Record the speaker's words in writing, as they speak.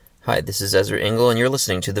Hi, this is Ezra Engel, and you're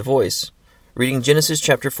listening to The Voice, reading Genesis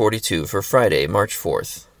chapter 42 for Friday, March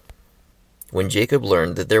 4th. When Jacob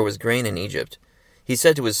learned that there was grain in Egypt, he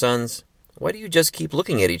said to his sons, "Why do you just keep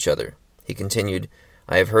looking at each other?" He continued,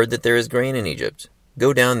 "I have heard that there is grain in Egypt.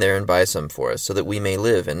 Go down there and buy some for us, so that we may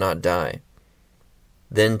live and not die."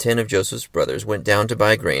 Then 10 of Joseph's brothers went down to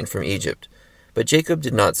buy grain from Egypt. But Jacob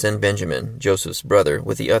did not send Benjamin, Joseph's brother,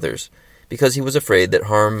 with the others, because he was afraid that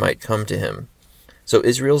harm might come to him. So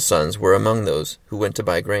Israel's sons were among those who went to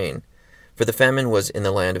buy grain, for the famine was in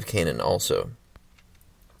the land of Canaan also.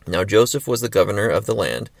 Now Joseph was the governor of the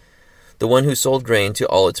land, the one who sold grain to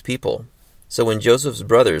all its people. So when Joseph's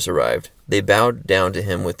brothers arrived, they bowed down to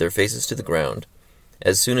him with their faces to the ground.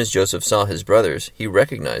 As soon as Joseph saw his brothers, he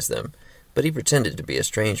recognized them, but he pretended to be a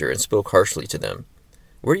stranger and spoke harshly to them.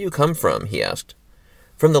 "Where do you come from?" he asked.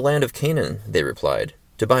 "From the land of Canaan," they replied,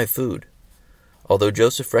 "to buy food." Although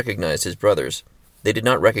Joseph recognized his brothers, they did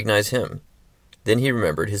not recognize him. Then he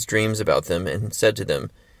remembered his dreams about them and said to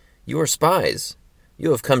them, "You are spies.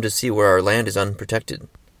 You have come to see where our land is unprotected."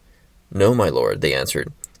 "No, my lord," they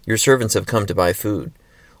answered. "Your servants have come to buy food.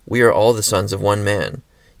 We are all the sons of one man.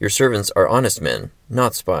 Your servants are honest men,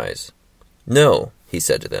 not spies." "No," he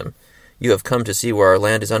said to them, "you have come to see where our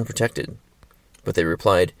land is unprotected." But they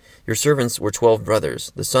replied, "Your servants were 12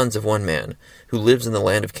 brothers, the sons of one man, who lives in the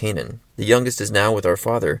land of Canaan. The youngest is now with our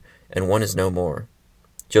father, and one is no more."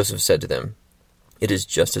 Joseph said to them, "It is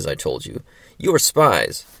just as I told you. You are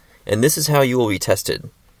spies, and this is how you will be tested.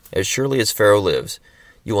 As surely as Pharaoh lives,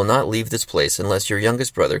 you will not leave this place unless your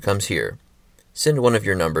youngest brother comes here. Send one of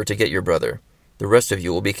your number to get your brother. The rest of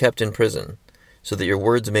you will be kept in prison, so that your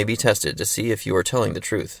words may be tested to see if you are telling the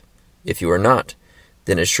truth. If you are not,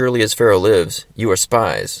 then as surely as Pharaoh lives, you are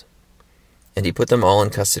spies." And he put them all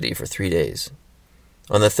in custody for 3 days.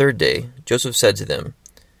 On the 3rd day, Joseph said to them,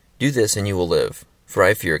 "Do this and you will live, for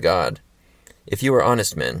I fear God. If you are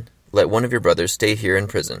honest men, let one of your brothers stay here in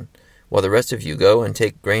prison, while the rest of you go and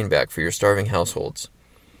take grain back for your starving households.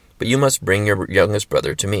 But you must bring your youngest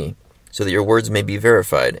brother to me, so that your words may be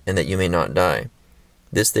verified and that you may not die."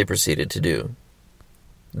 This they proceeded to do.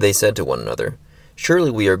 They said to one another,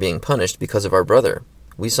 "Surely we are being punished because of our brother.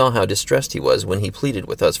 We saw how distressed he was when he pleaded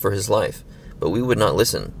with us for his life, but we would not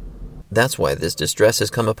listen. That's why this distress has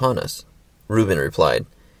come upon us." Reuben replied,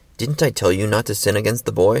 "Didn't I tell you not to sin against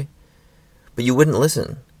the boy? But you wouldn't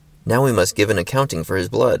listen. Now we must give an accounting for his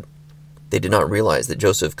blood." They did not realize that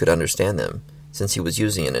Joseph could understand them, since he was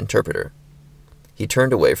using an interpreter. He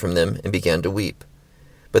turned away from them and began to weep,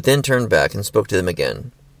 but then turned back and spoke to them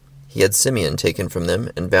again. He had Simeon taken from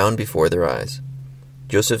them and bound before their eyes.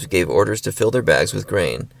 Joseph gave orders to fill their bags with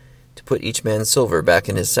grain, to put each man's silver back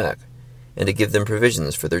in his sack, and to give them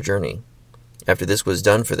provisions for their journey. After this was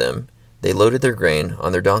done for them, they loaded their grain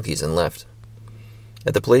on their donkeys and left.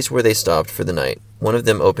 At the place where they stopped for the night, one of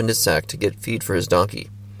them opened his sack to get feed for his donkey,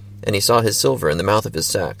 and he saw his silver in the mouth of his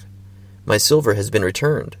sack. "My silver has been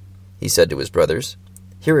returned," he said to his brothers.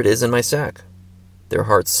 "Here it is in my sack." Their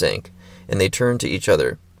hearts sank, and they turned to each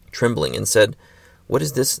other, trembling, and said, "What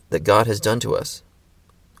is this that God has done to us?"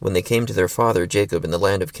 When they came to their father Jacob in the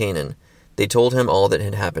land of Canaan, they told him all that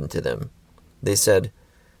had happened to them. They said,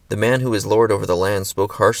 "The man who is lord over the land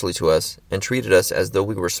spoke harshly to us and treated us as though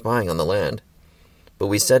we were spying on the land. But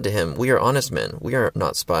we said to him, 'We are honest men, we are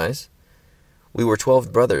not spies. We were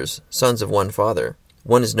 12 brothers, sons of one father.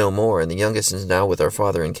 One is no more, and the youngest is now with our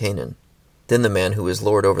father in Canaan.' Then the man who is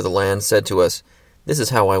lord over the land said to us, 'This is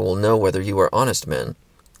how I will know whether you are honest men.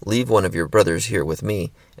 Leave one of your brothers here with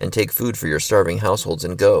me, and take food for your starving households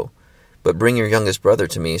and go. But bring your youngest brother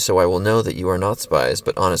to me, so I will know that you are not spies,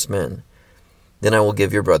 but honest men. Then I will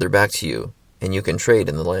give your brother back to you, and you can trade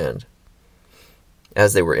in the land.'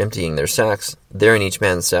 As they were emptying their sacks, there in each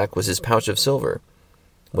man's sack was his pouch of silver.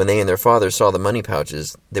 When they and their father saw the money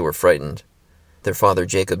pouches, they were frightened. Their father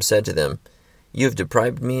Jacob said to them, 'You have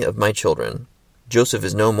deprived me of my children. Joseph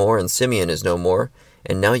is no more, and Simeon is no more,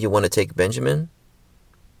 and now you want to take Benjamin?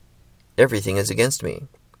 Everything is against me.'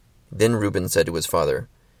 Then Reuben said to his father,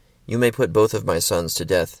 'You may put both of my sons to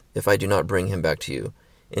death if I do not bring him back to you.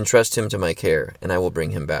 Entrust him to my care, and I will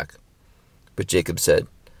bring him back.' But Jacob said,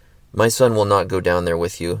 'My son will not go down there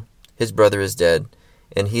with you. His brother is dead,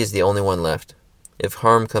 and he is the only one left. If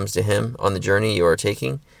harm comes to him on the journey you are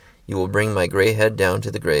taking, you will bring my gray head down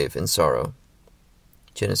to the grave in sorrow.'"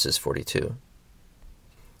 Genesis 42.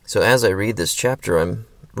 So as I read this chapter, I'm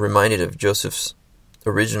reminded of Joseph's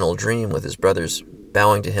original dream with his brothers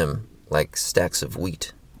bowing to him like stacks of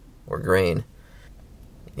wheat or grain.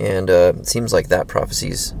 And it seems like that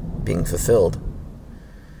prophecy's being fulfilled.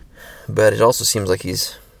 But it also seems like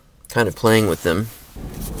he's kind of playing with them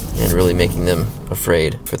and really making them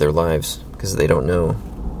afraid for their lives because they don't know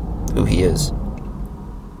who he is.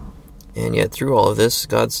 And yet through all of this,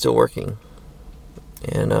 God's still working,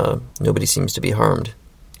 and nobody seems to be harmed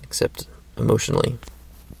except emotionally.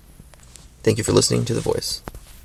 Thank you for listening to The Voice.